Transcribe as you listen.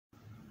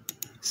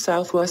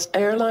Southwest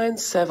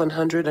Airlines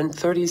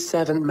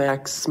 737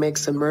 MAX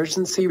makes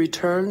emergency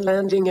return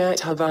landing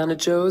at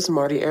Havana-José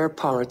Martí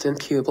Airport in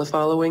Cuba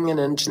following an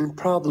engine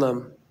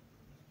problem.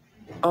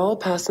 All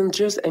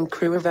passengers and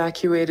crew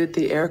evacuated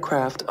the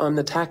aircraft on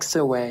the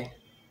taxiway.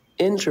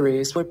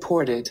 Injuries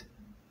reported.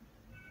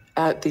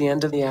 At the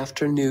end of the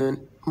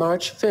afternoon,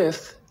 March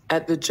 5th,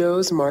 at the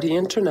José Martí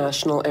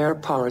International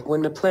Airport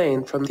when a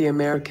plane from the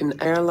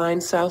American airline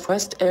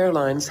Southwest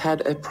Airlines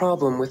had a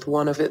problem with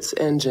one of its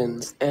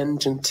engines,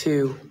 Engine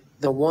 2,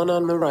 the one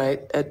on the right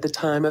at the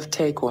time of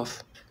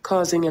takeoff,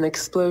 causing an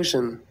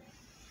explosion,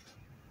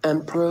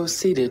 and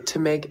proceeded to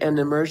make an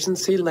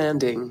emergency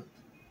landing.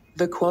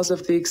 The cause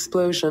of the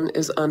explosion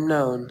is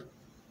unknown.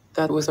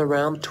 That was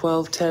around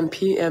 12:10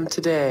 p.m.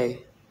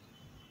 today.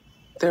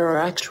 There are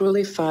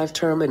actually 5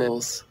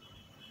 terminals.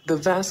 The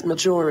vast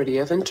majority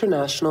of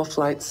international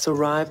flights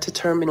arrive to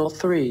Terminal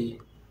 3.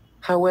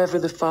 However,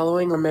 the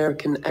following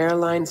American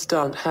airlines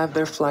don't have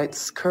their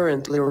flights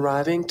currently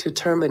arriving to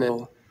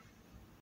Terminal